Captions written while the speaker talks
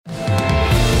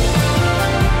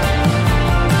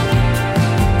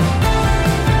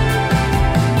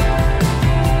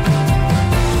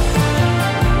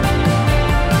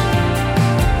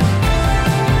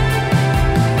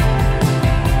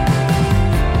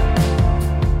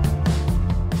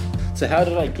So how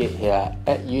did I get here?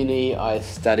 At uni, I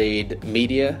studied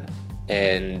media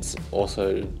and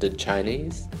also did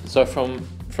Chinese. So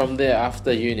from there,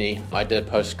 after uni, I did a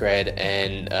postgrad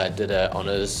and did an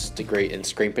honours degree in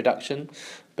screen production.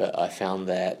 But I found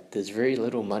that there's very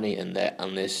little money in that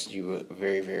unless you work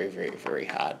very, very, very, very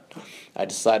hard. I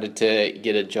decided to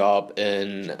get a job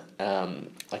in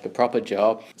like a proper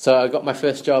job. So I got my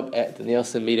first job at the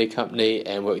Nielsen Media Company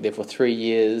and worked there for 3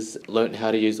 years. Learned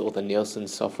how to use all the Nielsen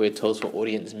software tools for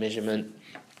audience measurement.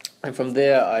 And from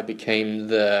there, I became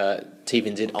the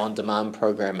TVNZ on-demand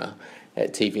programmer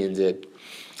at TVNZ.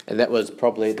 And that was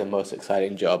probably the most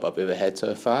exciting job I've ever had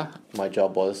so far. My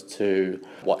job was to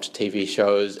watch TV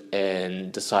shows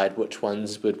and decide which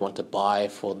ones we'd want to buy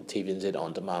for the TVNZ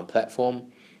on-demand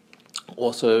platform.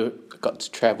 Also got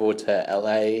to travel to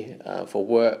LA for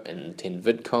work and attend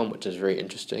VidCon, which is very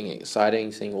interesting and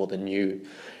exciting, seeing all the new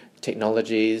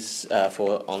technologies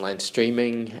for online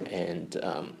streaming and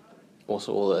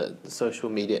also all the social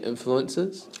media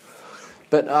influencers.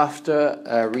 But after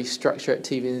a restructure at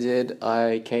TVNZ,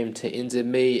 I came to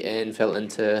NZME and fell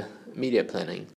into media planning.